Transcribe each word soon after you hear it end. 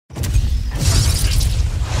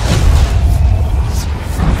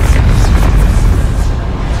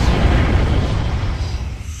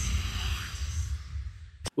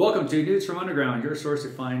Welcome to News from Underground, your source to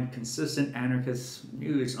find consistent anarchist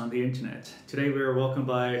news on the internet. Today we are welcomed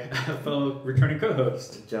by a fellow returning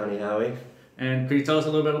co-host, Jonny, Howie. And could you tell us a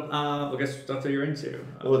little bit I guess, stuff that you're into?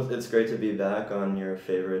 Well, it's great to be back on your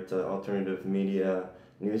favorite alternative media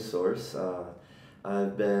news source.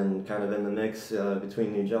 I've been kind of in the mix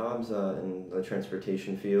between new jobs in the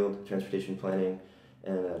transportation field, transportation planning,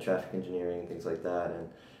 and traffic engineering, things like that,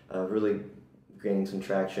 and really gaining some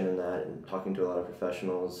traction in that and talking to a lot of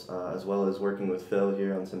professionals, as well as working with Phil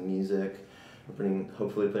here on some music. We're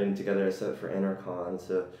hopefully putting together a set for Anarcho-Con,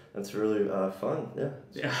 so that's really fun. Yeah.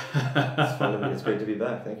 It's fun. It's great to be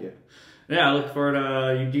back. Thank you. Yeah, I look forward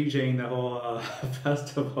to you DJing the whole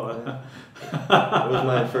festival. Yeah. It was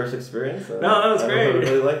my first experience. No, that was great. I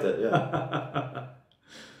really liked it. Yeah.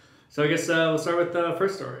 So I guess we'll start with the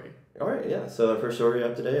first story. All right. Yeah. So our first story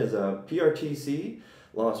up today is PRTC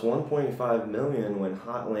lost $1.5 million when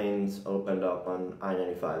hot lanes opened up on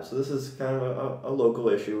I-95. So this is kind of a local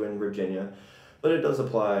issue in Virginia, but it does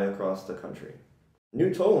apply across the country.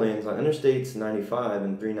 New toll lanes on Interstates 95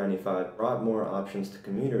 and 395 brought more options to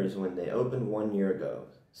commuters when they opened 1 year ago.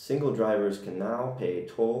 Single drivers can now pay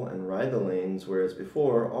toll and ride the lanes, whereas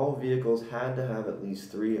before, all vehicles had to have at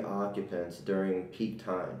least 3 occupants during peak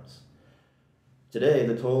times. Today,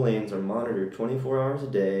 the toll lanes are monitored 24 hours a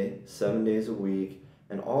day, 7 days a week,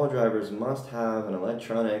 and all drivers must have an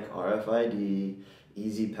electronic RFID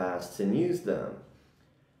Easy Pass to use them.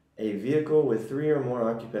 A vehicle with 3 or more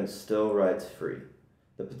occupants still rides free.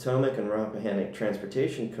 The Potomac and Rappahannock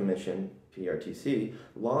Transportation Commission, PRTC,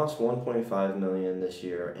 lost $1.5 million this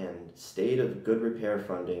year and stayed of good repair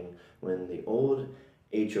funding when the old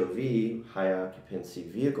HOV, high occupancy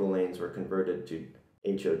vehicle lanes, were converted to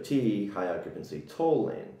HOT, high occupancy toll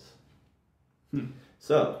lanes.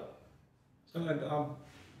 So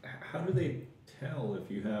how do they tell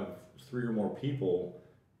if you have 3 or more people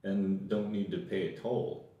and don't need to pay a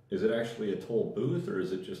toll? Is it actually a toll booth or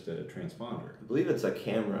is it just a transponder? I believe it's a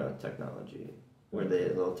camera technology where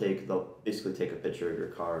they'll basically take a picture of your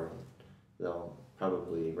car and they'll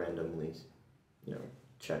probably randomly,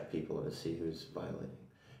 check people to see who's violating.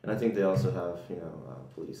 And I think they also have,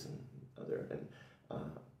 police and other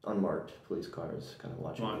unmarked police cars kind of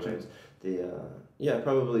watching those.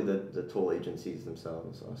 Probably the toll agencies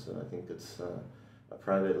themselves also. I think it's a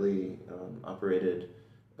privately operated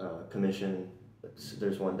commission.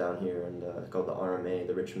 There's one down here and called the RMA,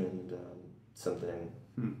 the Richmond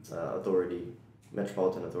Authority,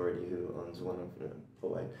 Metropolitan Authority, who owns one of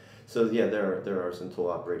Hawaii. So yeah, there are some toll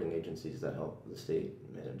operating agencies that help the state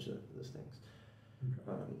manage those things.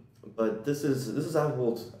 But this is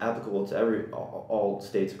applicable to all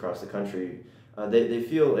states across the country. They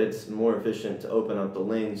feel it's more efficient to open up the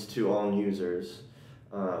lanes to all users,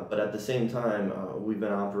 but at the same time, we've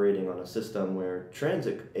been operating on a system where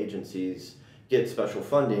transit agencies get special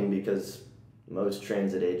funding because most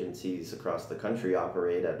transit agencies across the country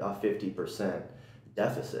operate at a 50%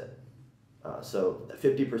 deficit. So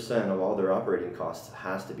 50% of all their operating costs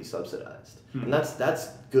has to be subsidized, and that's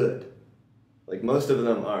good. Like most of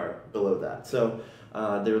them are below that. So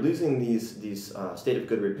they're losing these state of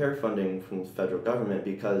good repair funding from the federal government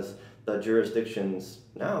because the jurisdictions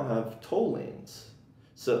now have toll lanes.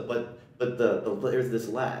 So, but there's this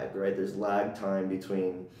lag, right? There's lag time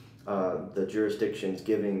between the jurisdictions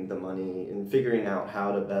giving the money and figuring out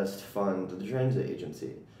how to best fund the transit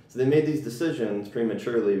agency. So they made these decisions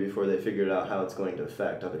prematurely before they figured out how it's going to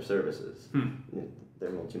affect other services,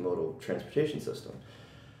 their multimodal transportation system.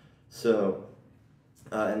 So,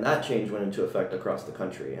 and that change went into effect across the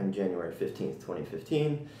country on January 15th,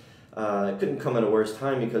 2015. It couldn't come at a worse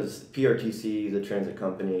time because PRTC, the transit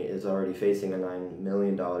company, is already facing a $9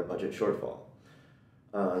 million budget shortfall.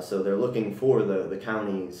 So they're looking for the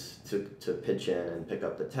counties to pitch in and pick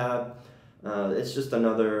up the tab. It's just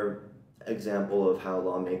another example of how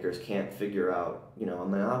lawmakers can't figure out, a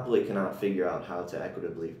monopoly cannot figure out how to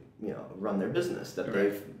equitably, run their business that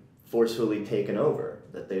they've forcefully taken over,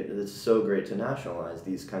 it's so great to nationalize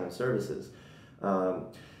these kind of services.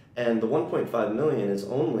 And the $1.5 million is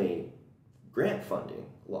only grant funding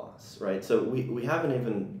loss, right? So we haven't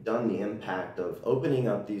even done the impact of opening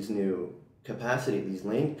up these new capacity, these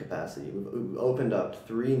lane capacity. We've opened up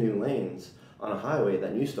 3 new lanes on a highway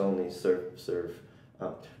that used to only serve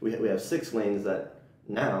we have 6 lanes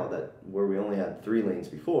where we only had 3 lanes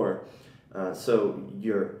before. So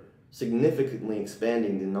you're significantly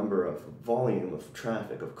expanding the number of volume of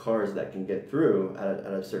traffic, of cars that can get through at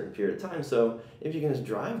a certain period of time. So if you can just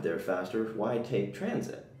drive there faster, why take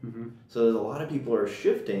transit? So there's a lot of people are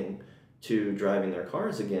shifting to driving their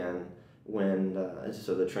cars again when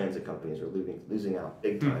so the transit companies are losing out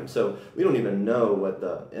big time. So we don't even know what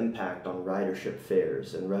the impact on ridership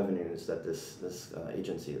fares and revenues that this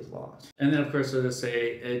agency has lost. And then of course they'll just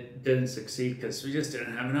say it didn't succeed because we just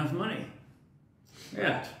didn't have enough money.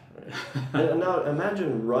 Yeah. Right. And now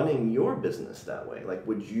imagine running your business that way. Like,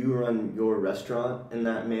 would you run your restaurant in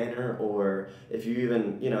that manner? Or if you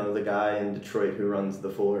even, the guy in Detroit who runs the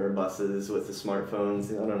full-air buses with the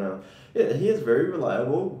smartphones, I don't know. Yeah, he has very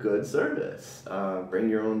reliable, good service. Bring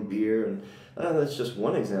your own beer, and that's just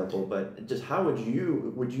one example. But just how would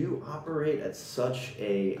you operate at such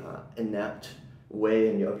a inept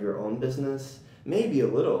way of your own business? Maybe a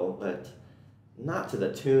little, but not to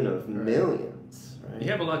the tune of millions. Right.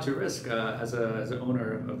 You have a lot to risk as an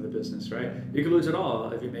owner of the business, right? You could lose it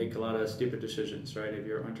all if you make a lot of stupid decisions, right? If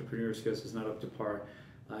your entrepreneurial skills is not up to par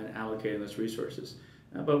in allocating those resources.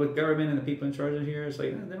 But with government and the people in charge of here, it's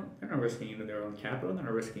like they're not risking their own capital. They're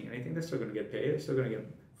not risking anything. They're still going to get paid. They're still going to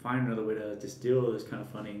find another way to steal this kind of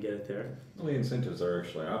funding and get it there. Well, the incentives are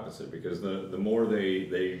actually opposite, because the more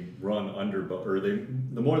they run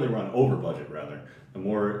the more they run over budget, rather, the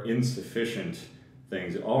more insufficient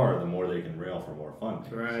things are, the more they can rail for more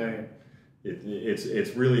funding. Right. So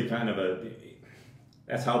it's really kind of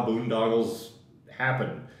that's how boondoggles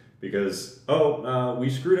happen, because we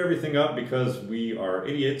screwed everything up because we are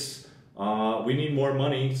idiots. We need more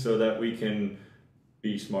money so that we can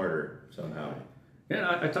be smarter somehow.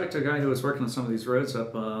 Yeah, I talked to a guy who was working on some of these roads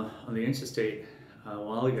up on the interstate a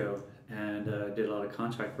while ago, and did a lot of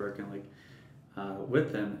contract work and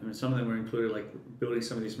with them. I mean, some of them were included building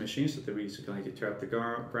some of these machines that we used to kind of tear up the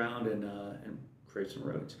ground and create some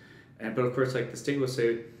roads. But of course, the state will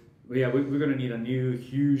say, well, yeah, we're going to need a new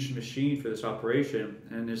huge machine for this operation.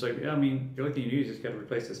 And it's like, yeah, I mean, the only thing you need is just got to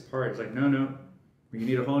replace this part. It's like, no, you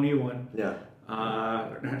need a whole new one. Yeah.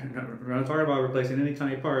 We're not talking about replacing any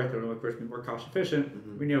tiny part that will, of course, be more cost efficient.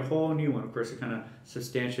 Mm-hmm. We need a whole new one, of course, to kind of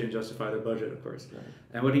substantiate and justify the budget, of course. Right.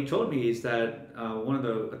 And what he told me is that one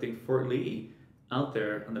of I think Fort Lee out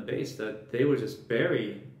there on the base, that they would just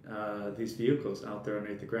bury these vehicles out there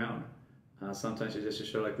underneath the ground. Sometimes just to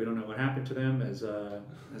show we don't know what happened to them as a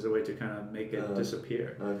way to kind of make it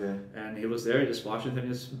disappear. Okay. And he was there just watching them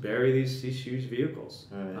just bury these huge vehicles.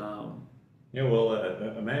 Right. Yeah, well,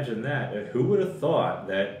 imagine that. Who would have thought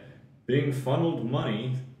that being funneled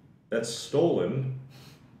money that's stolen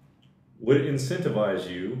would incentivize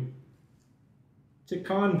you to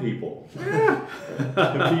con people? To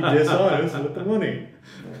be dishonest with the money.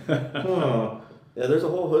 Huh. Yeah, there's a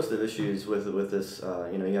whole host of issues with this.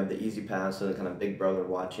 You have the easy pass, so the kind of big brother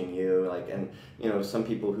watching you, and some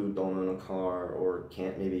people who don't own a car or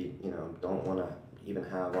can't maybe don't want to even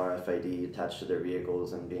have RFID attached to their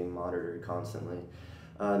vehicles and being monitored constantly.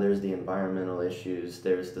 There's the environmental issues.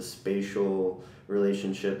 There's the spatial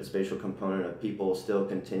relationship, the spatial component of people still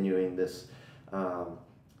continuing this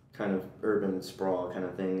kind of urban sprawl kind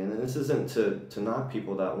of thing. And this isn't to knock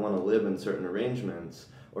people that want to live in certain arrangements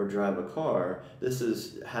or drive a car. This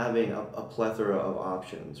is having a plethora of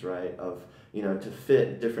options, right? Of, to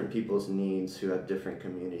fit different people's needs who have different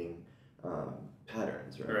commuting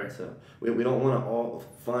patterns, right? So we don't want to all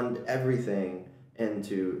fund everything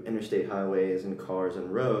into interstate highways and cars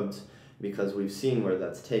and roads, because we've seen where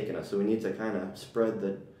that's taken us. So we need to kind of spread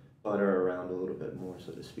the butter around a little bit more,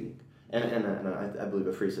 so to speak. And I believe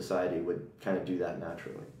a free society would kind of do that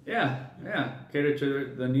naturally. Yeah. Cater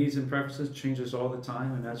to the needs and preferences changes all the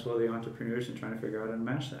time, and that's why the entrepreneurs are trying to figure out how to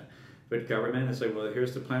match that. But government is well,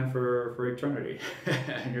 here's the plan for eternity,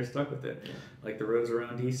 and you're stuck with it. Yeah. The roads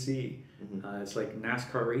around DC, mm-hmm. It's like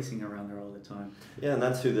NASCAR racing around there all the time. Yeah, and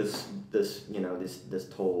that's who this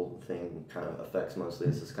toll thing kind of affects mostly.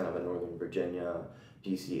 This is kind of a Northern Virginia,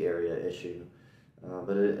 DC area issue.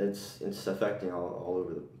 But it's affecting all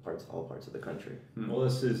over all parts of the country. Well,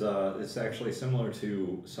 this is it's actually similar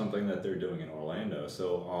to something that they're doing in Orlando.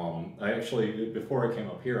 So I actually, before I came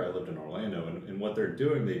up here, I lived in Orlando, and what they're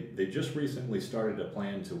doing, they just recently started a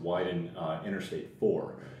plan to widen Interstate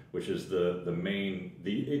 4, which is the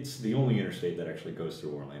it's the only interstate that actually goes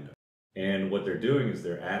through Orlando. And what they're doing is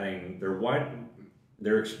they're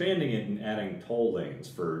expanding it and adding toll lanes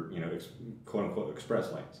for quote unquote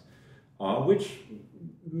express lanes. Which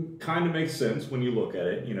kind of makes sense when you look at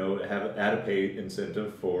it. Add a pay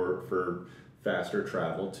incentive for faster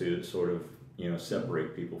travel to sort of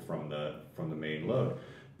separate people from the main load.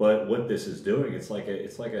 But what this is doing, it'll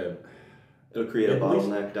create a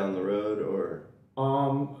bottleneck down the road, or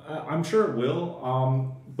I'm sure it will.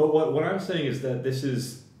 But what I'm saying is that this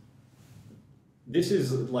is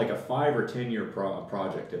like a 5 or 10 year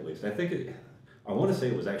project at least. I want to say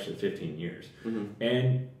it was actually 15 years, mm-hmm.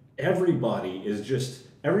 and everybody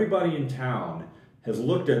in town has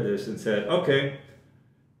looked at this and said, okay,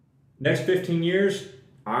 next 15 years,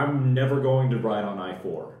 I'm never going to ride on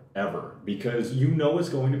I-4 ever, because you know it's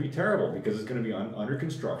going to be terrible, because it's going to be under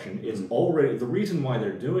construction. It's already, the reason why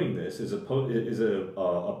they're doing this is a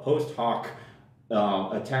post hoc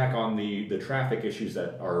attack on the traffic issues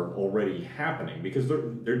that are already happening, because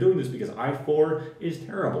they're doing this because I-4 is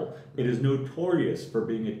terrible. It is notorious for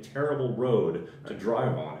being a terrible road to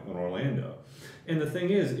drive on in Orlando. And the thing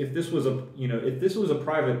is, if this was a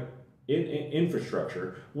private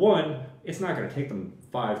infrastructure, one, it's not going to take them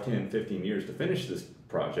 5, 10, 15 years to finish this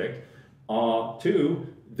project. Two,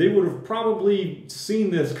 they would have probably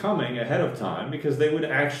seen this coming ahead of time, because they would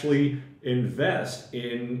actually invest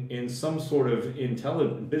in some sort of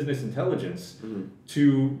business intelligence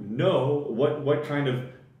to know what kind of,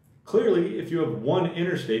 clearly, if you have one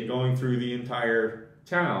interstate going through the entire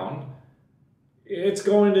town, it's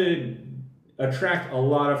going to attract a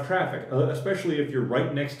lot of traffic, especially if you're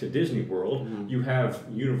right next to Disney World. You have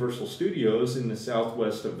Universal Studios in the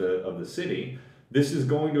southwest of the city. This is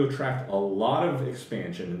going to attract a lot of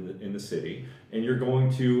expansion in the city, and you're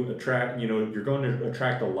going to attract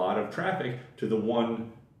a lot of traffic to the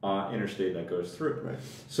one interstate that goes through. Right.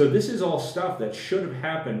 So this is all stuff that should have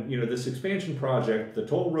happened. This expansion project, the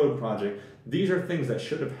toll road project, these are things that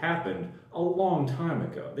should have happened a long time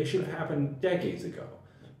ago. They should have happened decades ago.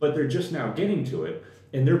 But they're just now getting to it,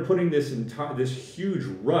 and they're putting this huge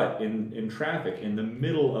rut in traffic in the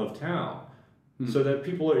middle of town, so that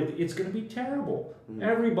it's going to be terrible.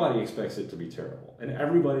 Everybody expects it to be terrible, and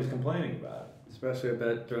everybody's complaining about it. Especially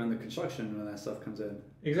about during the construction when that stuff comes in.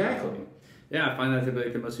 Exactly. Yeah, I find that to be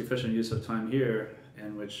like the most efficient use of time here,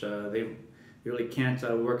 in which they really can't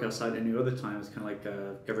work outside any other time. It's kind of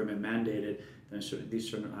like government mandated. And these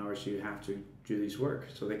certain hours you have to do these work,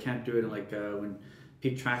 so they can't do it in when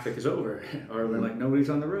peak traffic is over, or when nobody's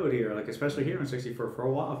on the road here, especially here in 64 for a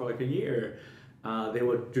while, for a year. They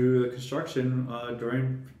would do the construction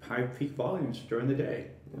during high peak volumes during the day,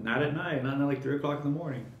 not at night, not at 3 o'clock in the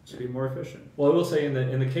morning, to be more efficient. Well, I will say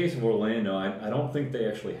in the case of Orlando, I don't think they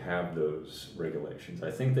actually have those regulations. I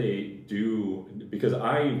think they do, because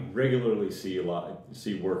I regularly see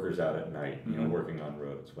workers out at night, working on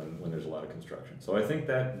roads when there's a lot of construction. So I think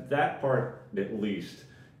that part at least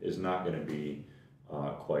is not going to be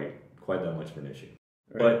quite that much of an issue.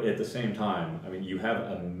 Right. But at the same time, I mean, you have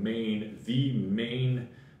the main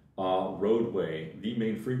roadway, the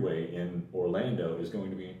main freeway in Orlando is going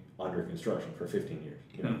to be under construction for 15 years.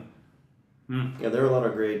 Yeah, there are a lot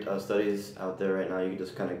of great studies out there right now. You can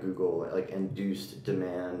just kind of Google induced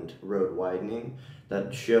demand road widening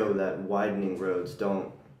that show that widening roads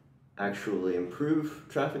don't actually improve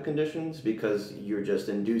traffic conditions, because you're just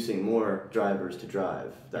inducing more drivers to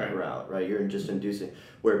drive that route, right? You're just inducing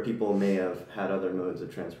where people may have had other modes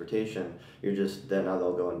of transportation. Then now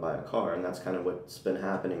they'll go and buy a car, and that's kind of what's been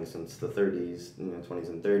happening since the 30s, 20s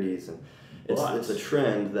and 30s, and it's a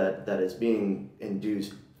trend that is being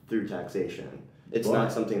induced through taxation. It's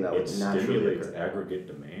not something that would naturally occur. Aggregate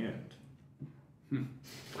demand.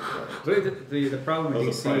 The problem with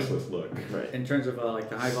DC, priceless look. In terms of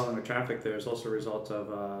the high volume of traffic, there's also a result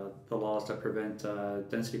of the laws that prevent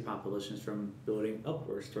density populations from building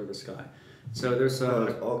upwards toward the sky. So there's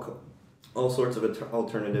all sorts of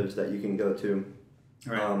alternatives that you can go to.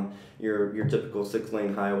 Right. Your typical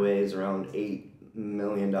 6-lane highways, around $8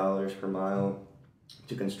 million per mile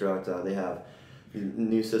to construct. They have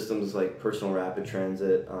new systems like personal rapid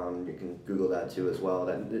transit. You can Google that too as well.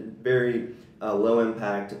 That very low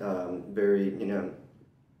impact, very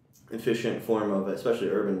efficient form of especially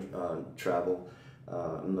urban travel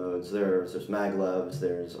modes. There's maglevs.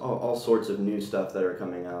 There's all sorts of new stuff that are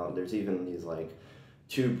coming out. There's even these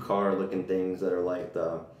tube car looking things that are like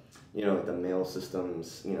the the mail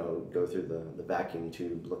systems, go through the vacuum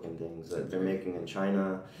tube looking things that they're making in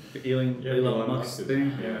China. The Elon Musk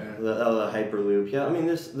thing. Yeah. The Hyperloop. Yeah, I mean,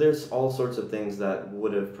 there's all sorts of things that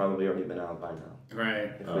would have probably already been out by now.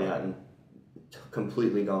 Right. If we hadn't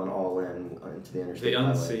completely gone all in into the interstate. The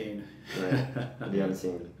unseen. Right. The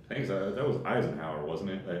unseen. Thanks. That was Eisenhower, wasn't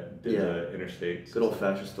it? That did the interstate. Good old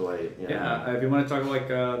fashioned Dwight. Yeah. If you want to talk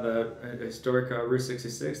the historic Route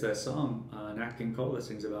 66, that song Nat King Cole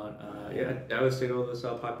sings about, devastated all those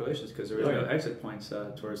populations because there was no exit points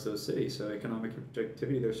towards those cities. So economic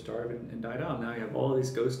activity there starved and died out. Now you have all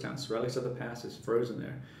these ghost towns, relics of the past is frozen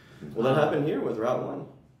there. Well, that happened here with Route 1.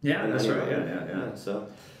 Yeah, that's right. Yeah. So.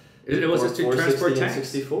 It was just to transport tanks.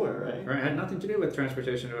 64, right? Right, it had nothing to do with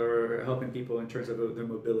transportation or helping people in terms of their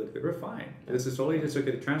mobility. They were fine. This is solely just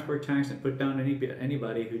to transport tanks and put down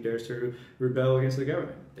anybody who dares to rebel against the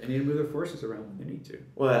government. They need to move their forces around when they need to.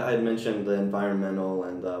 Well, I mentioned the environmental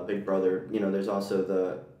and Big Brother. You know, there's also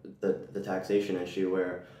the taxation issue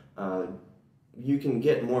where you can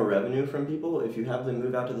get more revenue from people if you have them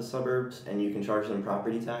move out to the suburbs and you can charge them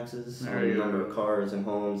property taxes on the number of cars and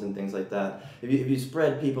homes and things like that. If you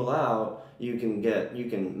spread people out, you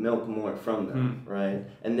can milk more from them, right?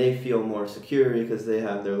 And they feel more secure because they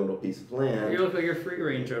have their little piece of land. You look like you're free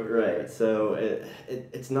range over there. Right. So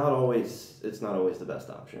it's not always the best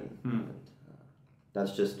option. And,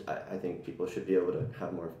 that's just I think people should be able to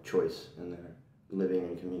have more choice in their living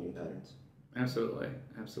and commuting patterns. Absolutely,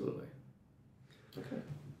 absolutely. Okay.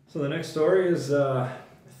 So the next story is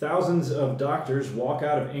thousands of doctors walk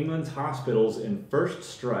out of England's hospitals in first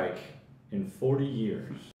strike in 40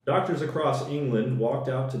 years. Doctors across England walked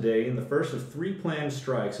out today in the first of 3 planned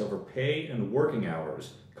strikes over pay and working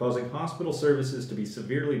hours, causing hospital services to be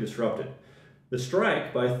severely disrupted. The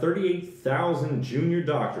strike by 38,000 junior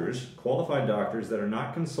doctors, qualified doctors that are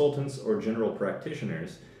not consultants or general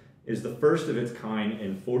practitioners, is the first of its kind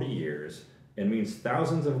in 40 years, and means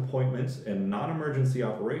thousands of appointments and non-emergency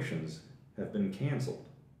operations have been canceled.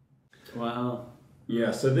 Wow.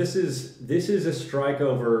 Yeah, so this is a strike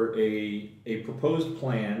over a proposed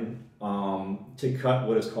plan to cut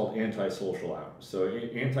what is called antisocial hours. So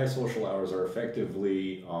antisocial hours are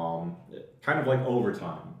effectively kind of like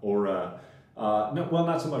overtime, or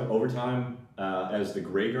not so much overtime as the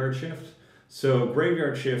graveyard shift. So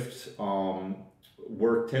graveyard shift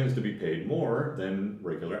work tends to be paid more than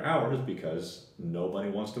regular hours because nobody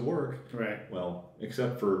wants to work. Right. Well,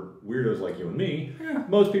 except for weirdos like you and me,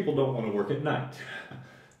 most people don't want to work at night.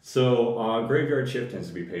 So graveyard shift tends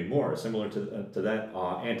to be paid more. Similar to that,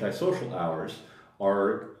 antisocial hours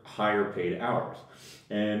are higher paid hours.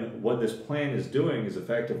 And what this plan is doing is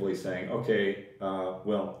effectively saying, okay,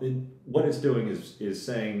 what it's doing is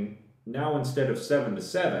saying now instead of 7 to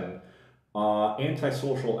 7,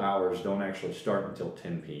 antisocial hours don't actually start until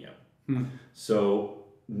 10 p.m. So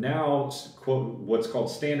now, quote, what's called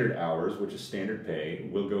standard hours, which is standard pay,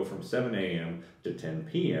 will go from 7 a.m. to 10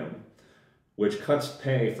 p.m., which cuts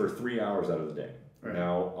pay for 3 hours out of the day. Right.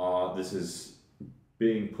 Now, this is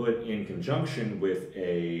being put in conjunction with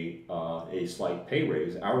a slight pay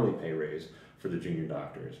raise, hourly pay raise for the junior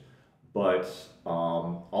doctors. But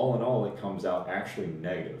all in all, it comes out actually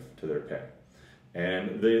negative to their pay.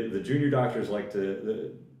 And the junior doctors like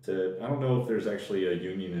to I don't know if there's actually a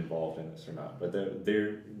union involved in this or not, but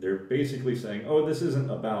they're basically saying, oh, this isn't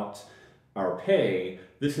about our pay,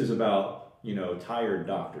 this is about, you know, tired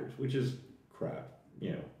doctors, which is crap,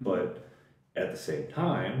 you know. But at the same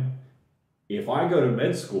time, if I go to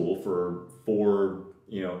med school for 8,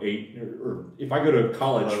 or if I go to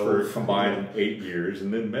college for combined 8 years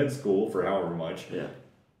and then med school for however much,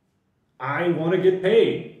 I want to get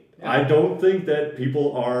paid. I don't think that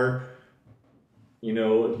people are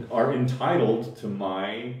entitled to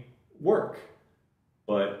my work.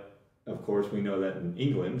 But of course, we know that in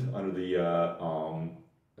England, under the I'm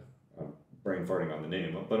brain farting on the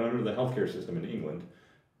name, but under the healthcare system in England,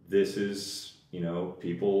 this is,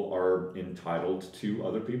 people are entitled to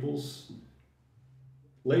other people's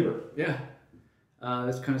labor. Yeah.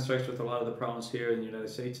 This kind of strikes with a lot of the problems here in the United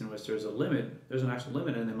States, in which there's an actual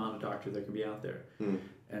limit in the amount of doctors that can be out there.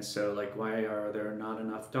 And so, like, why are there not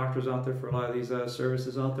enough doctors out there for a lot of these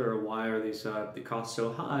services out there, or why are these the costs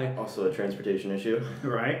so high? Also a transportation issue.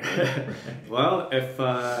 Right. Well, if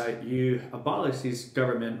you abolish these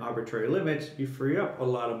government arbitrary limits, you free up a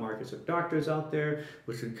lot of markets of doctors out there,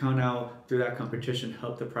 which would kind of, through that competition,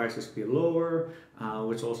 help the prices be lower,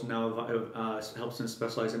 which also now helps them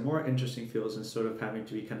specialize in more interesting fields instead of having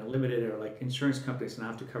to be kind of limited, or like insurance companies now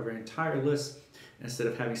have to cover an entire list instead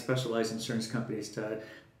of having specialized insurance companies to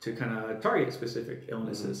kind of target specific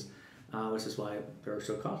illnesses, which is why they're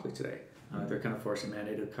so costly today. They're kind of forcing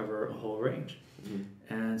mandate to cover a whole range.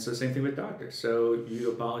 And so same thing with doctors. So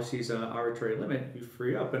you abolish these arbitrary limit, you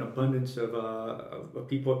free up an abundance of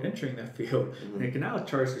people entering that field. And they can now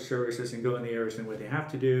charge the services and go in the areas and what they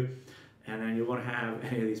have to do. And then you won't have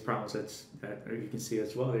any of these problems that you can see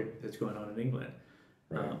as well that's going on in England.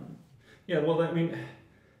 Right.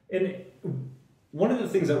 And one of the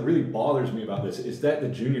things that really bothers me about this is that the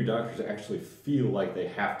junior doctors actually feel like they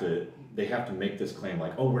have to make this claim,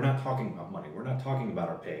 like, oh, we're not talking about money, we're not talking about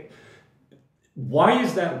our pay. Why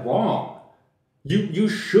is that wrong? You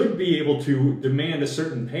should be able to demand a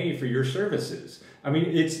certain pay for your services. I mean,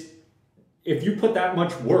 if you put that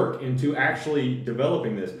much work into actually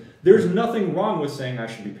developing this, there's nothing wrong with saying I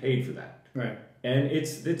should be paid for that. Right. And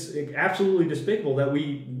it's absolutely despicable that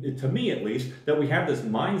we, to me at least, that we have this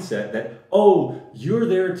mindset that, oh, you're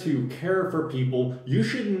there to care for people. You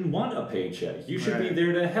shouldn't want a paycheck. You should be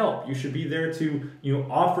there to help. You should be there to, you know,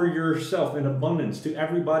 offer yourself in abundance to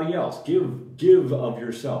everybody else. Give of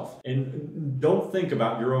yourself, and don't think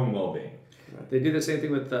about your own well-being. They do the same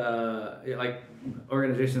thing with like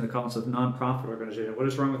organizations that call themselves non-profit organizations. What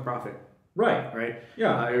is wrong with profit? Right.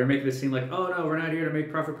 Yeah. You're making it seem like, oh no, we're not here to make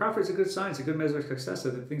profit. Profit is a good sign. It's a good measure of success.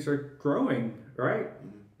 That things are growing, right?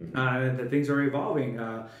 That things are evolving,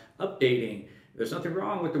 updating. There's nothing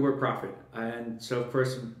wrong with the word profit. And so, of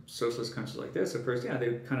course, in socialist countries like this, of course,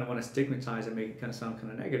 they kind of want to stigmatize and make it kind of sound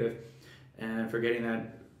kind of negative, and forgetting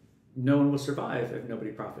that no one will survive if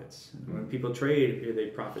nobody profits. When people trade, they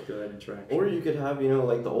profit through that interaction. Or you could have,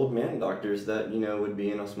 like the old man doctors that, would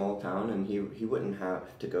be in a small town, and he wouldn't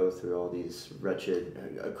have to go through all these wretched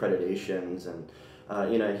accreditations, and,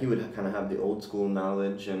 he would kind of have the old school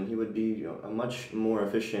knowledge, and he would be a much more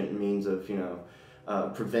efficient means of,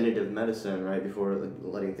 preventative medicine, right, before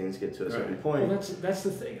letting things get to a certain point. Well, that's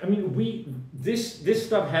the thing. I mean, this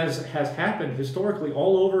stuff has happened historically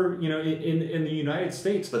all over, in the United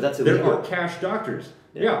States. But that's illegal. There are cash doctors.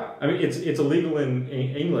 Yeah. I mean, it's illegal in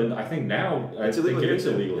England. I think now it's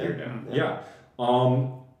illegal here now. Yeah.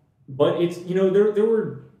 But it's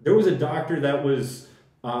there was a doctor that was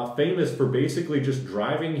famous for basically just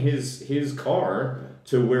driving his car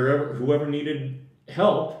to whoever needed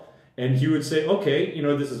help. And he would say, okay,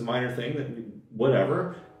 this is a minor thing,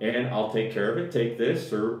 whatever, and I'll take care of it, take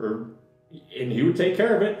this, and he would take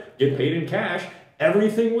care of it, get paid in cash.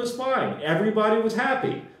 Everything was fine. Everybody was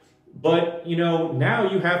happy. But, now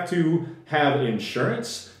you have to have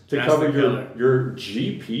insurance to cover your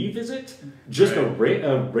GP visit. Just a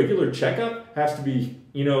regular checkup has to be,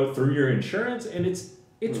 through your insurance, and it's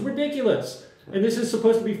ridiculous. And this is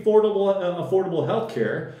supposed to be affordable health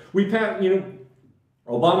care.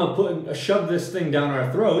 Obama shoved this thing down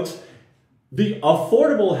our throats. The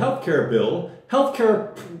affordable healthcare bill,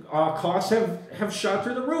 healthcare costs have shot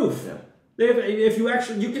through the roof. Yeah. They have, if you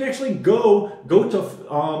can actually go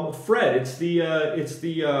to Fred. It's the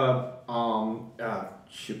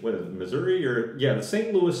what is it, Missouri the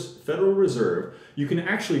St. Louis Federal Reserve. You can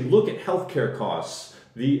actually look at healthcare costs,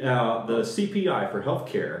 the CPI for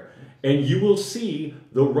healthcare. And you will see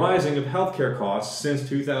the rising of healthcare costs since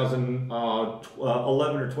 2011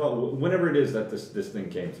 or 12, whenever it is that this thing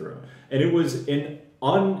came through. And it was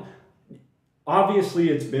obviously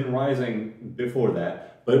it's been rising before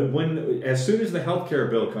that, but as soon as the healthcare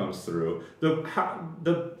bill comes through,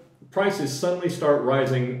 the prices suddenly start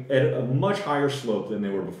rising at a much higher slope than they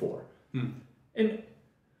were before.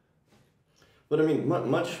 But I mean,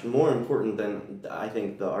 much more important than, I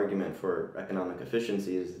think, the argument for economic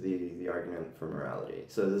efficiency is the argument for morality.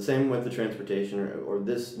 So the same with the transportation or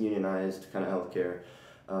this unionized kind of healthcare.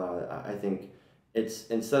 I think it's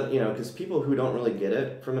instead, because people who don't really get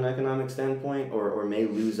it from an economic standpoint or may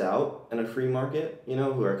lose out in a free market,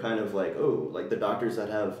 who are kind of like, like the doctors that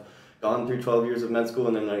have gone through 12 years of med school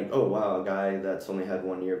and then like, oh wow, a guy that's only had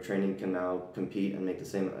 1 year of training can now compete and make the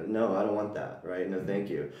same. No, I don't want that, right? No, thank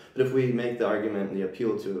you. But if we make the argument and the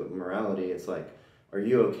appeal to morality, it's like, are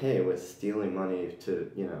you okay with stealing money to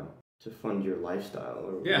fund your lifestyle?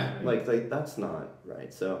 Or, like that's not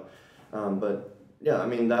right. So, but yeah, I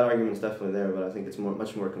mean, that argument's definitely there, but I think it's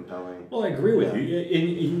much more compelling. Well, I agree with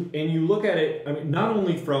you. And you look at it, I mean, not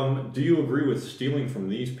only from, do you agree with stealing from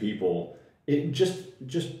these people? It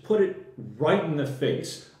just put it right in the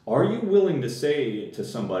face. Are you willing to say to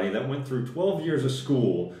somebody that went through 12 years of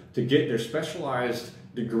school to get their specialized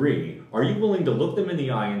degree, are you willing to look them in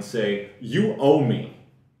the eye and say, you owe me?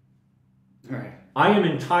 All right. I am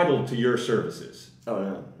entitled to your services. Oh,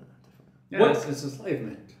 no. Yeah, it's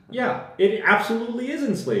enslavement. Yeah, it absolutely is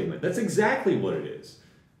enslavement. That's exactly what it is.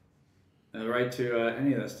 The right to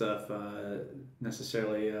any of that stuff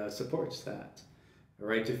necessarily supports that. The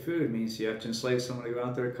right to food means you have to enslave someone to go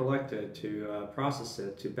out there and collect it, to process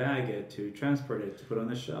it, to bag it, to transport it, to put on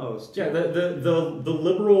the shelves. Yeah, the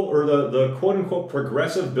liberal or the quote unquote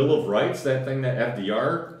progressive Bill of Rights, that thing that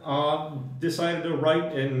FDR decided to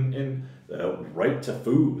write, and the right to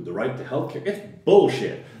food, the right to healthcare, it's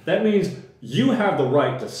bullshit. That means you have the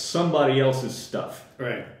right to somebody else's stuff.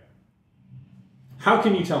 Right. How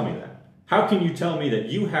can you tell me that? How can you tell me that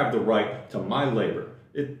you have the right to my labor?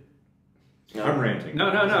 I'm ranting. No.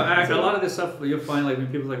 Actually, a lot of this stuff you'll find, like when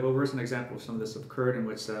people are like, well, where's an example of some of this occurred in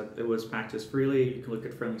which it was practiced freely? You can look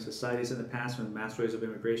at friendly societies in the past when mass waves of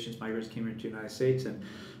migrants came into the United States, and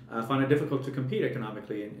found it difficult to compete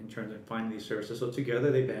economically in terms of finding these services. So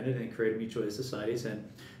together they banded and created mutual aid societies,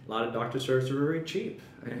 and a lot of doctor services were very cheap,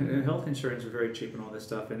 and health insurance was very cheap and all this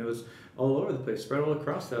stuff, and it was all over the place, spread all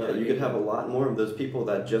across the. Yeah, you could have a lot more of those people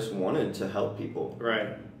that just wanted to help people,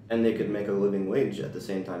 right, and they could make a living wage at the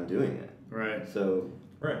same time doing it. Right. So.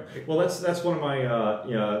 Right. Well, that's one of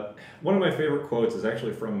my favorite quotes is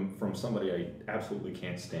actually from somebody I absolutely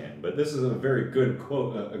can't stand. But this is a very good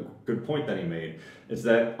quote, a good point that he made. Is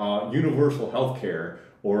that universal healthcare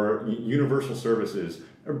or universal services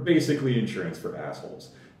are basically insurance for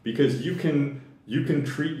assholes, because you can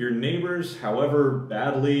treat your neighbors however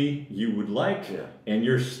badly you would like, and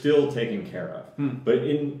you're still taken care of. But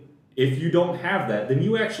if you don't have that, then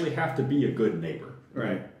you actually have to be a good neighbor.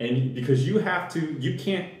 Right. And because you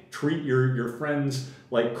can't treat your friends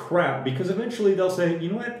like crap, because eventually they'll say,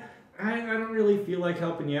 you know what, I don't really feel like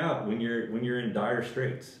helping you out when you're in dire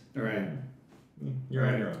straits. Right. You're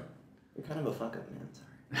on your own. You're kind of a fuck up, man.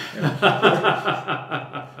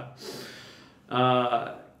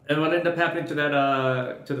 Sorry. And what ended up happening to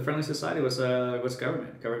that to the Friendly Society was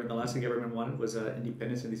government. The last thing government wanted was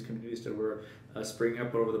independence in these communities that were springing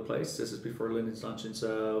up all over the place. This is before Lyndon Johnson's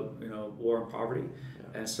war on poverty,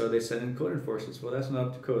 and so they sent in code enforcers. Well, that's not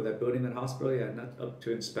up to code. That building, that hospital, not up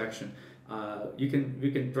to inspection. You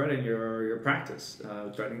can threaten your practice,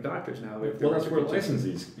 threatening doctors now. Well, that's where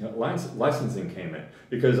licensing came in,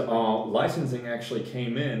 because licensing actually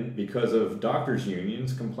came in because of doctors'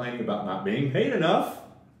 unions complaining about not being paid enough.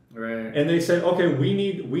 Right. And they said, okay, we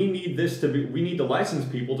need to license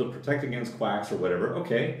people to protect against quacks or whatever.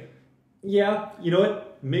 Okay, yeah, you know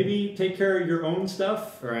what? Maybe take care of your own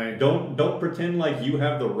stuff. Right. Don't pretend like you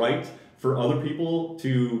have the right for other people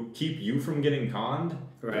to keep you from getting conned.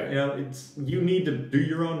 Right. You know, you need to do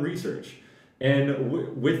your own research. And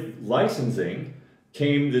with licensing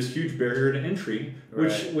came this huge barrier to entry,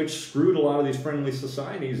 which screwed a lot of these friendly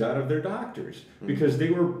societies out of their doctors, because they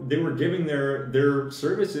were giving their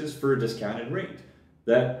services for a discounted rate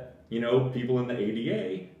that people in the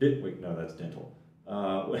ADA did. Wait, no, that's dental.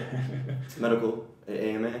 Medical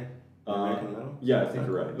AMA. Yeah, I think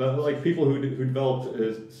you're right. Like people who developed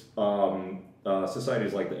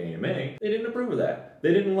societies like the AMA, they didn't approve of that.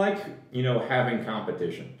 They didn't like having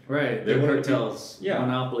competition. Right. They wanted cartels.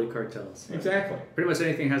 Monopoly cartels. Right. Exactly. Pretty much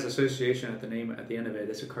anything has association at the end of it.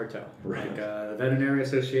 It's a cartel. Right. Like the Veterinary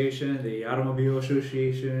Association, the Automobile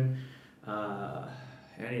Association,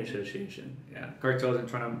 any association. Yeah. Cartels and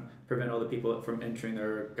trying to prevent all the people from entering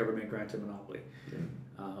their government-granted monopoly.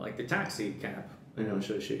 Like the taxi cab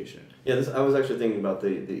association. Yeah, I was actually thinking about the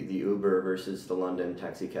Uber versus the London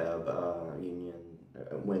taxi cab union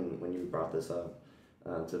when you brought this up.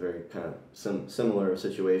 It's a very kind of similar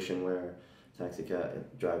situation where taxi cab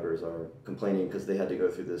drivers are complaining because they had to go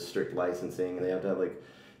through this strict licensing, and they have to have like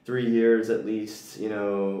 3 years at least,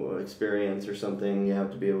 experience or something. You have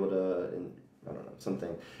to be able to, I don't know, something.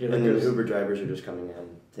 Yeah, and then the Uber drivers are just coming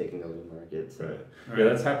in, taking over the market. So. Right. Yeah,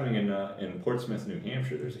 that's happening in Portsmouth, New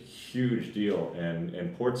Hampshire. There's a huge deal,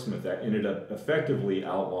 and Portsmouth that ended up effectively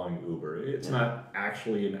outlawing Uber. It's not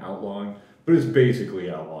actually an outlawing, but it's basically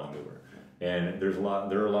outlawing Uber. And there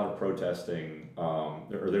are a lot of protesting.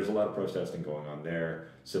 There's a lot of protesting going on there,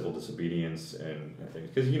 civil disobedience and things,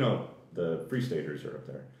 because the Free Staters are up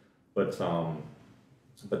there, but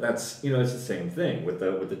that's it's the same thing with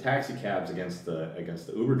the taxi cabs against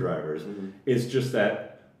the Uber drivers. It's just that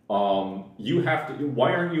you have to.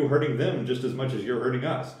 Why aren't you hurting them just as much as you're hurting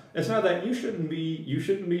us? It's not that you shouldn't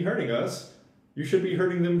be hurting us. You should be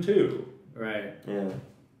hurting them too. Right. Yeah.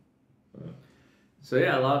 So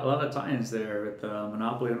yeah, a lot of tie-ins there with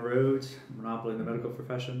monopoly on roads, monopoly in the medical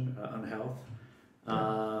profession, on health.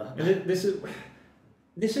 And this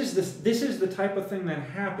is the type of thing that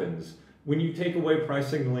happens when you take away price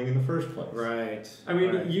signaling in the first place. Right. I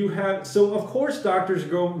mean, you have of course doctors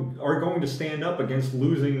are going to stand up against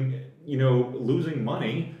losing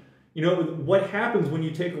money. What happens when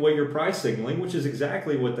you take away your price signaling, which is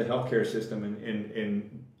exactly what the healthcare system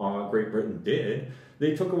in Great Britain did.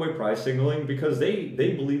 They took away price signaling because they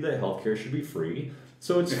believe that healthcare should be free.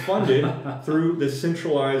 So it's funded through the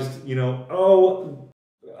centralized,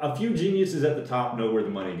 a few geniuses at the top know where the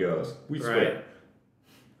money goes. We swear.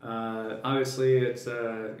 Obviously, it's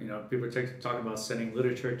people are talking about sending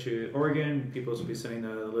literature to Oregon. People will be sending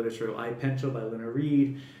the literature of I Pencil by Leonard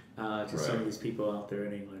Reed to some of these people out there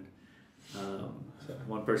in England.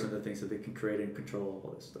 One person that thinks that they can create and control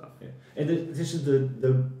all this stuff. Yeah. And this is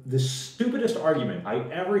the stupidest argument I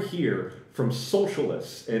ever hear from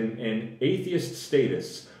socialists and atheist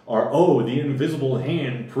statists are, the invisible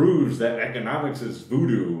hand proves that economics is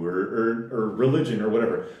voodoo or religion or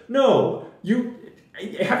whatever. No,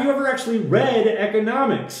 have you ever actually read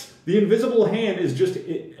economics? The invisible hand is just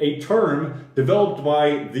a term developed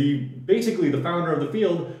by basically the founder of the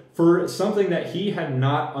field for something that he had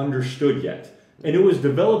not understood yet. And it was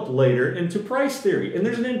developed later into price theory. And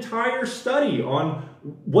there's an entire study on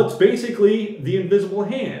what's basically the invisible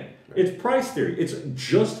hand. It's price theory. It's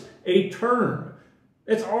just a term.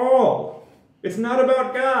 It's all. It's not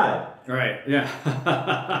about God. Right,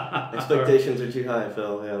 yeah. Expectations are too high,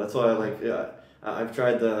 Phil. Yeah, that's why I've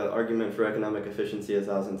tried the argument for economic efficiency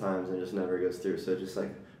 1,000 times and it just never goes through. So just like,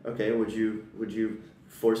 okay, would you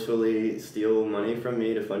forcefully steal money from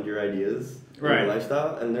me to fund your ideas, right, your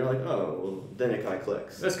lifestyle? And they're like, oh, well, then it kind of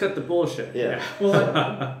clicks. Let's cut the bullshit. Yeah.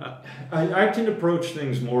 Well, I tend to approach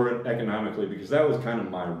things more economically because that was kind of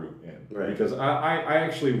my route in. Right. Because I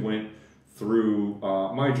actually went through,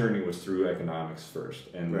 my journey was through economics first.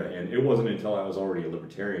 And, right, and it wasn't until I was already a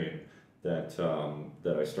libertarian that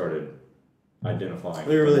I started identifying.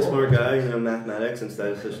 You're a really smart guy, mathematics and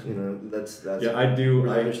statistician, that's yeah, I do.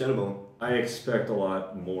 really understandable. I expect a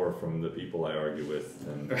lot more from the people I argue with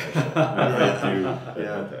than I do.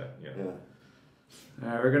 Yeah. Yeah. All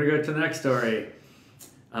right, we're going to go to the next story.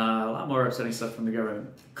 A lot more upsetting stuff from the government.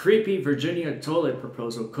 Creepy Virginia toilet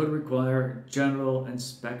proposal could require general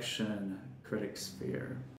inspection, critics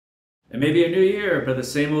fear. It may be a new year, but the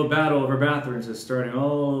same old battle over bathrooms is starting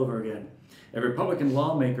all over again. A Republican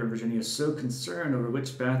lawmaker in Virginia is so concerned over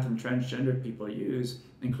which bathroom transgender people use,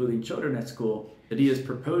 including children at school, that he is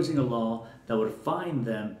proposing a law that would fine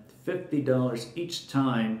them $50 each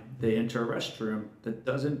time they enter a restroom that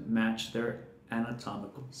doesn't match their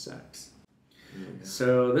anatomical sex.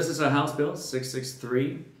 So this is a House Bill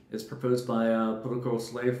 663. It's proposed by political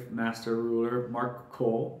slave master ruler Mark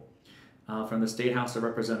Cole from the State House of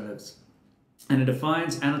Representatives. And it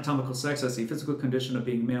defines anatomical sex as the physical condition of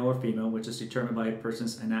being male or female, which is determined by a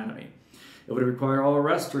person's anatomy. It would require all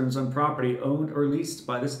restrooms on property owned or leased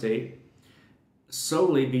by the state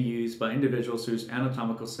solely be used by individuals whose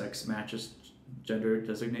anatomical sex matches gender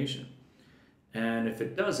designation. And if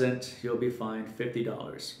it doesn't, you'll be fined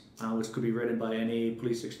 $50, which could be written by any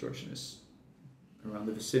police extortionists around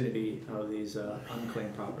the vicinity of these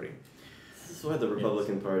unclaimed property. This is why the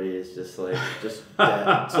Republican Party is just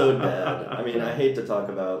dead, so dead. I mean, I hate to talk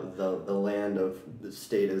about the land of the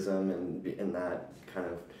statism and that kind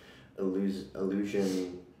of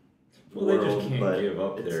illusion. Well, world, they just can't give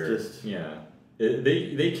up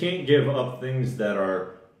they can't give up things that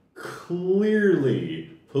are clearly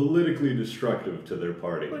politically destructive to their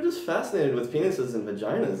party. We're just fascinated with penises and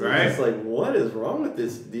vaginas. Right. It's like, what is wrong with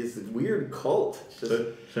this weird cult?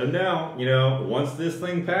 So now, once this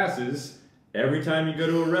thing passes, every time you go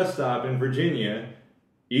to a rest stop in Virginia,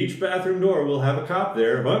 each bathroom door will have a cop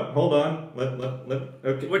there. What? Hold on.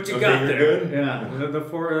 Okay. What you got you're there? Good? Yeah.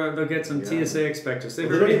 Before they'll get some TSA inspectors. They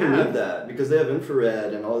don't even need that because they have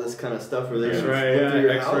infrared and all this kind of stuff where they just look through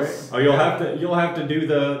your house. Oh, you'll have to do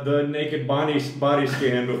the naked body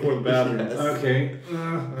scan before the bathroom. Yes. Okay. All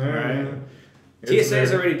right. TSA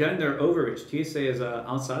has already done their overreach. TSA is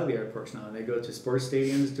outside of the airports now. They go to sports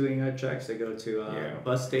stadiums doing checks. They go to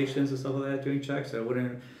bus stations and stuff like that doing checks. I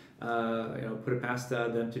wouldn't put it past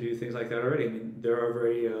them to do things like that already. I mean, they're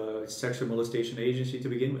already a sexual molestation agency to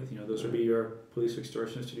begin with. Those would be your police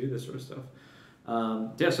extortionists to do this sort of stuff.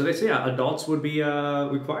 So they say adults would be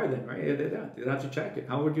required then, right? They'd have to check it.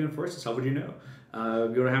 How would you enforce this? How would you know?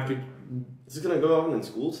 You don't have to. Is this going to go on in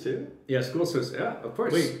schools too? Yeah, schools. Yeah, of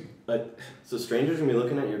course. Wait. So strangers are going to be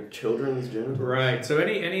looking at your children's genitals? Right. So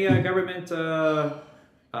any government, they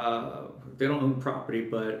don't own property,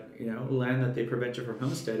 but land that they prevent you from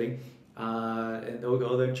homesteading, and they'll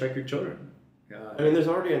go there and check your children. I mean, there's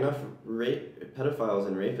already enough pedophiles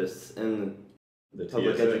and rapists in the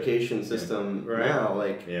public education system now.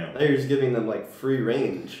 Now you're just giving them free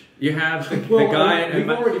range. You have the guy. We've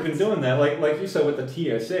already been doing that, like you said with the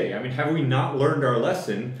TSA. I mean, have we not learned our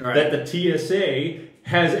lesson that the TSA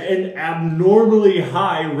has an abnormally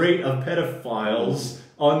high rate of pedophiles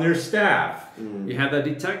on their staff? You have that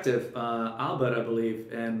detective, Albert, I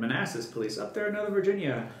believe, in Manassas Police up there in Northern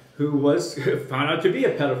Virginia, who was found out to be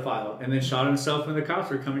a pedophile and then shot himself when the cops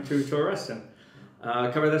were coming to arrest him. I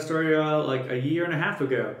covered that story like a year and a half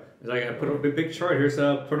ago. It's like I put up a big chart. Here's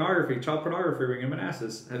child pornography ring in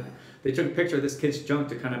Manassas. And they took a picture of this kid's junk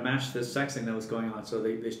to kind of match the sex thing that was going on. So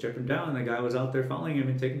they stripped him down, and the guy was out there following him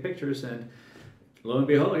and taking pictures. And lo and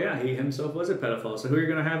behold, he himself was a pedophile. So who are you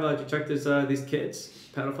going to have to check these kids?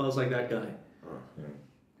 Pedophiles like that guy.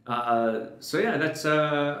 That's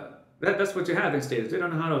That's what you have in states. They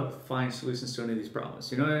don't know how to find solutions to any of these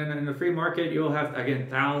problems. You know, in the free market, you'll have, again,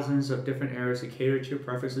 thousands of different areas to cater to your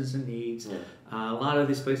preferences and needs. Yeah. A lot of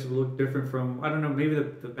these places will look different from, I don't know, maybe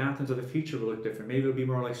the bathrooms of the future will look different. Maybe it'll be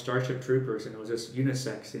more like Starship Troopers, and it was just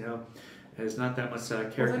unisex, you know. There's not that much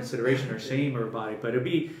care, consideration, or shame or body, but it'd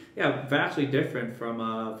be, yeah, vastly different from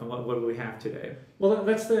what we have today. Well,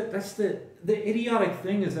 that's the idiotic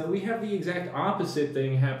thing, is that we have the exact opposite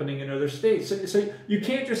thing happening in other states. So you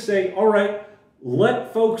can't just say, all right,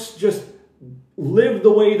 let folks just live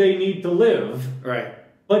the way they need to live. Right.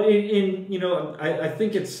 But in you know, I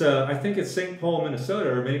think it's St. Paul,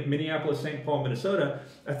 Minnesota, or Minneapolis, St. Paul, Minnesota.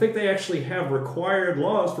 I think they actually have required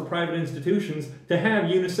laws for private institutions to have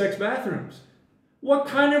unisex bathrooms. What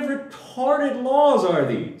kind of retarded laws are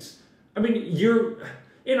these? I mean,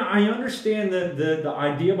 I understand the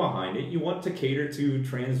idea behind it. You want to cater to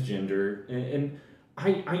transgender, and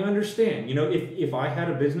I understand. You know, if I had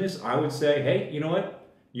a business, I would say, hey, you know what?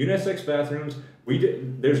 Unisex bathrooms.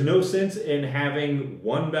 There's no sense in having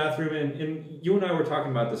one bathroom, and you and I were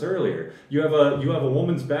talking about this earlier. You have a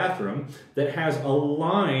woman's bathroom that has a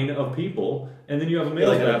line of people, and then you have a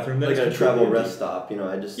male's bathroom that's like a travel rest stop. You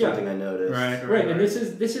know, something I noticed. Right. And this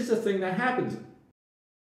is a thing that happens.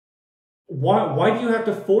 Why do you have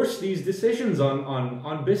to force these decisions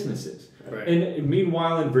on businesses? Right. And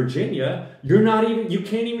meanwhile, in Virginia, you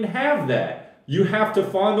can't even have that. You have to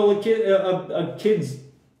fondle a kid's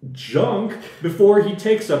junk before he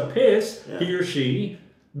takes a piss, he or she,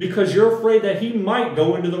 because you're afraid that he might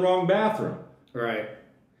go into the wrong bathroom. Right.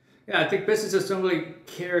 Yeah, I think businesses don't really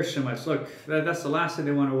care so much. Look, that's the last thing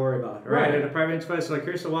they want to worry about, right? At a private enterprise, like,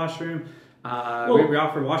 here's the washroom. We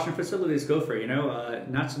offer washroom facilities, go for it, you know.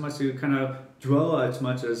 Not so much to kind of dwell as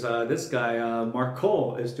much as this guy, Mark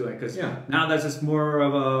Cole, is doing. Because now that's just more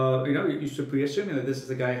of a, you know, you should be assuming that this is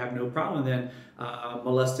a guy you have no problem then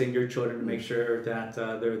molesting your children to make sure that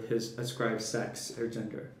they're his ascribed sex or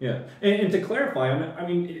gender. Yeah, and to clarify, I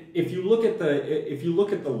mean, if you look at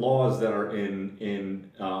the laws that are in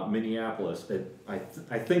Minneapolis, I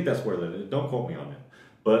think that's where don't quote me on that,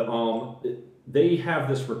 but they have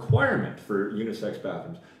this requirement for unisex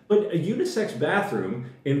bathrooms. But a unisex bathroom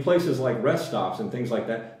in places like rest stops and things like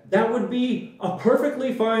that would be a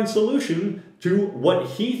perfectly fine solution to what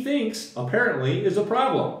he thinks apparently is a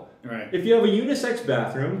problem. Right. If you have a unisex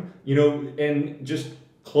bathroom, you know, and just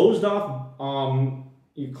closed off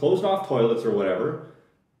toilets or whatever,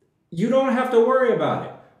 you don't have to worry about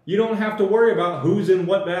it. You don't have to worry about who's in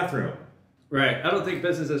what bathroom. Right. I don't think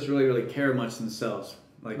businesses really care much themselves.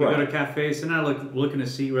 Like, you go to cafes, they're not looking to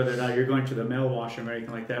see whether or not you're going to the male washroom or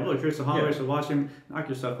anything like that. Look, here's the hallway, so washroom, knock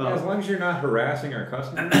yourself out. As long as you're not harassing our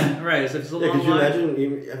customers. Right. If it's a long could you imagine,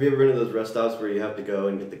 have you ever been to those rest stops where you have to go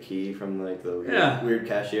and get the key from, like, the weird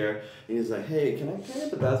cashier? And he's like, hey, can I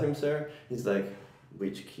get the bathroom, sir? He's like,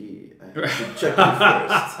 which key? I have to check you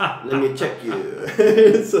first. Let me check you.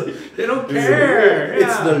 It's like, they don't care.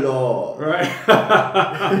 It's the law. Right.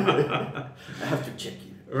 I have to check you.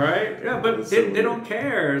 Right? Yeah, but they don't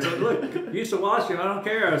care. So look, you used to wash it, I don't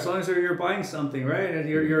care. As long as you're buying something, right? And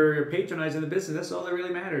you're patronizing the business, that's all that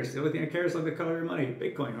really matters. The only thing that cares is like the color of your money.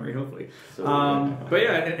 Bitcoin, right, hopefully. But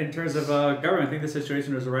yeah, in terms of government, I think the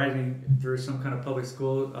situation was arising through some kind of public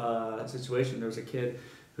school situation. There was a kid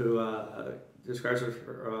who describes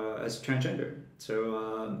her as transgender.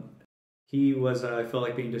 So he was, felt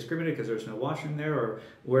like being discriminated because there was no washroom there, or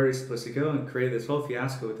where he's supposed to go, and created this whole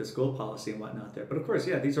fiasco with the school policy and whatnot there. But of course,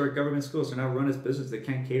 yeah, these are government schools. They're not run as business. They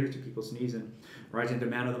can't cater to people's needs and rising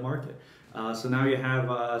demand of the market. So now you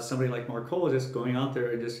have somebody like Mark Cole just going out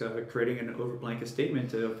there and just creating an over-blanket statement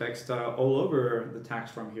to affect all over the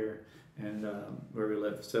tax farm here and where we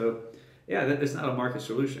live. So yeah, it's not a market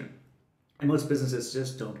solution. And most businesses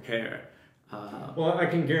just don't care. Well, I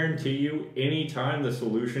can guarantee you, anytime the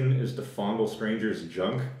solution is to fondle strangers'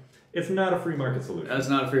 junk, it's not a free market solution. That's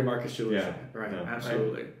not a free market solution. Yeah. Right, No,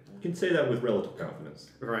 absolutely. You can say that with relative confidence.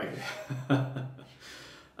 Right.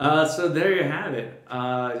 So there you have it.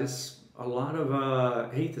 Just a lot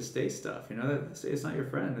of hate the state stuff. You know, the state's not your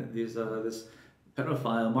friend. This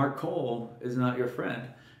pedophile, Mark Cole, is not your friend.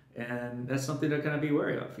 And that's something to kind of be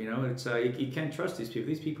wary of. You know, it's you can't trust these people.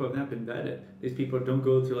 These people have not been vetted. These people don't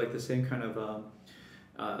go through like the same kind of,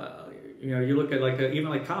 you know, you look at like even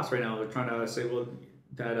like cops right now. They're trying to say, well,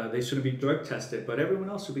 that they shouldn't be drug tested, but everyone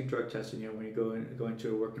else should be drug tested. You know, when you go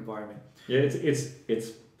into a work environment. Yeah,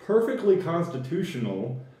 it's perfectly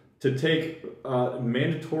constitutional to take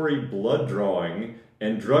mandatory blood drawing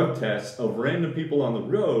and drug tests of random people on the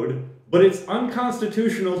road. But it's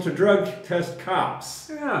unconstitutional to drug test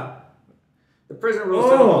cops. Yeah. The prison rules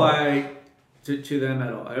don't apply to them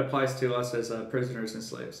at all. It applies to us as prisoners and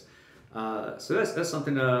slaves. So that's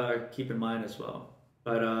something to keep in mind as well.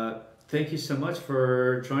 But thank you so much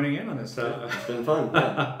for joining in on this. It's been fun.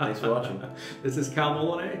 Yeah. Thanks for watching. This is Cal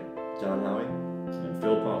Molyneux, John Howie, And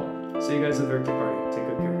Phil Pollard. See you guys at the birthday party. Take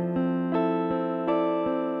good care.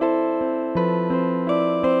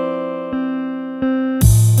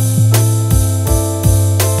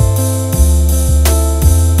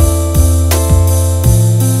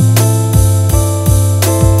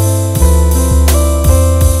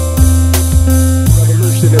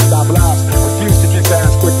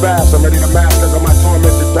 I'm ready to master on my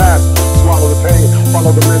tormented past. Swallow the pain,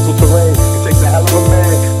 follow the mental terrain. It takes a hell of a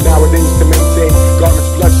man nowadays to maintain garments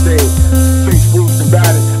bloodstained, face bruised and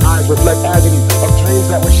battered, eyes reflect agony of dreams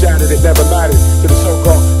that were shattered. It never mattered to the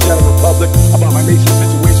so-called general public about my nation's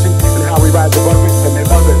situation and how we rise above it, and they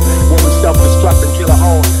love it when we self-destruct and kill our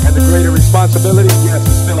own. And the greater responsibility, yes,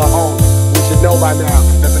 it's still our own. We should know by now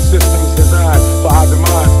that the system is designed for our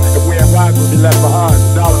demise. If we arrive, we'll be left behind.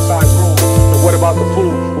 Dollar signs rule. What about the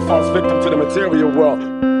fool who falls victim to the material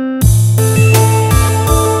world?